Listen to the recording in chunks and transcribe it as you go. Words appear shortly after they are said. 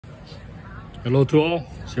Hello to all,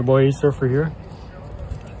 it's your boy Ace Surfer here.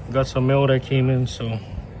 Got some mail that came in, so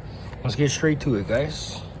let's get straight to it,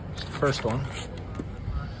 guys. It's the first one.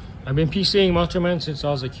 I've been PCing Macho Man since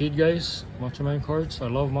I was a kid, guys. Macho Man cards, I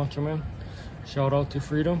love Macho Man. Shout out to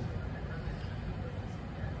Freedom.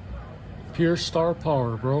 Pure star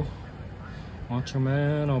power, bro. Macho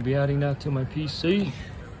Man, I'll be adding that to my PC.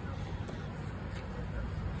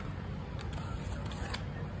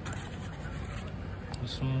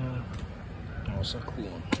 This one, oh, it's a cool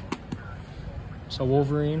one. It's a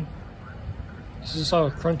Wolverine. This is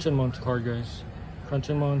a Crunch and Munch card, guys. Crunch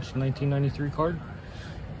and Munch 1993 card.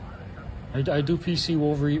 I do PC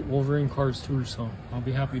Wolverine cards too, so I'll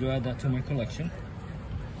be happy to add that to my collection.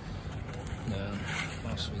 Then,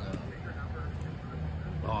 what else we got?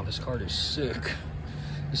 Oh, this card is sick.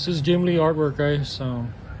 This is Jim Lee artwork, guys.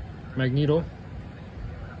 Magneto.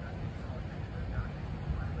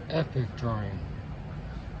 Epic drawing.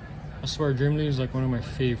 I swear Jim Lee is like one of my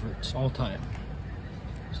favorites all time.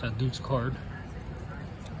 It's that dude's card.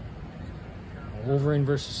 Wolverine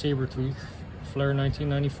versus Sabretooth. Flair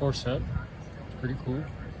 1994 set. It's pretty cool.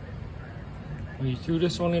 We threw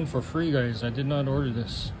this one in for free, guys. I did not order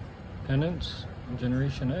this. Penance.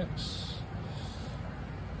 Generation X.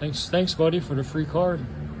 Thanks buddy for the free card.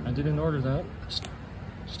 I didn't order that.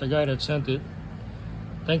 It's the guy that sent it.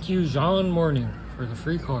 Thank you, John Morning, for the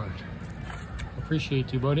free card.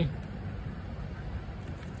 Appreciate you, buddy.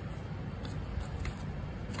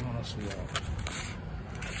 What else we got?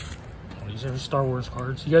 Oh, these are Star Wars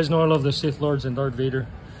cards. You guys know I love the Sith Lords and Darth Vader.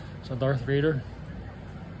 So Darth Vader.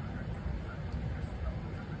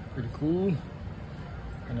 Pretty cool.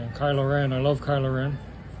 And then Kylo Ren. I love Kylo Ren.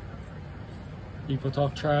 People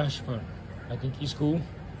talk trash, but I think he's cool.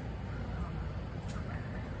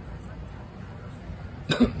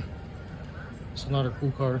 It's another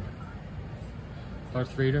cool card.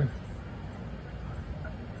 Darth Vader.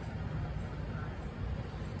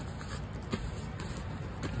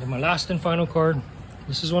 And my last and final card.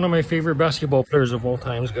 This is one of my favorite basketball players of all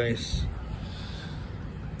times, guys.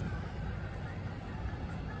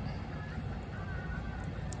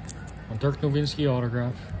 A Dirk Nowitzki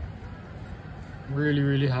autograph.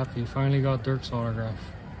 Really happy. Finally got Dirk's autograph.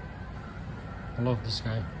 I love this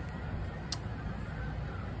guy.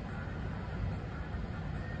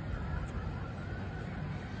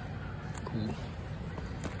 Cool.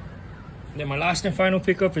 And then my last and final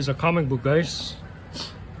pickup is a comic book, guys.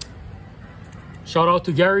 Shout out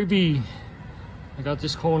to Gary B. I got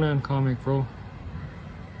this Conan comic, bro.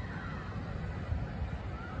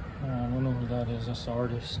 I don't know who that is. That's the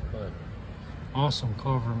artist, but awesome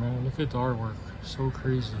cover, man. Look at the artwork. So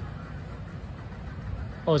crazy.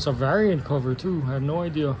 Oh, it's a variant cover too. I had no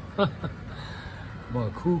idea. But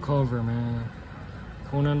cool cover, man.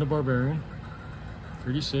 Conan the Barbarian.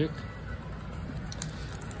 Pretty sick.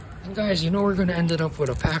 And guys, you know we're gonna end it up with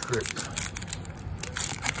a pack rip.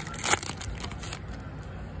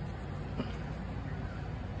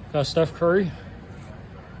 Got Steph Curry.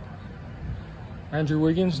 Andrew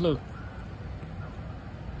Wiggins, look.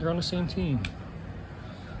 They're on the same team.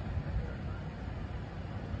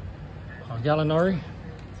 Gallinari,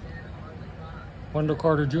 Wendell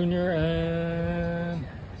Carter Jr., and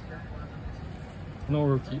no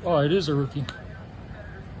rookie. Oh, it is a rookie.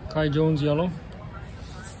 Kai Jones yellow.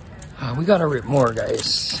 We gotta rip more,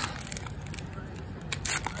 guys.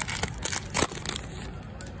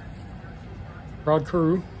 Rod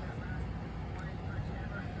Carew,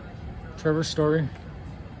 Trevor Story,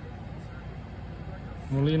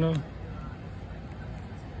 Molina,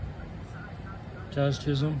 Jazz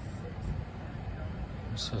Chisholm.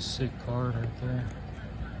 It's a sick card right there.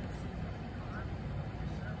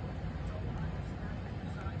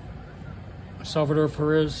 Salvador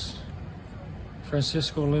Perez,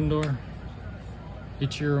 Francisco Lindor,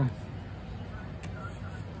 Ichiro.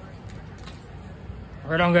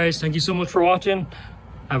 Right on, guys. Thank you so much for watching.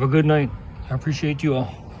 Have a good night. I appreciate you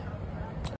all.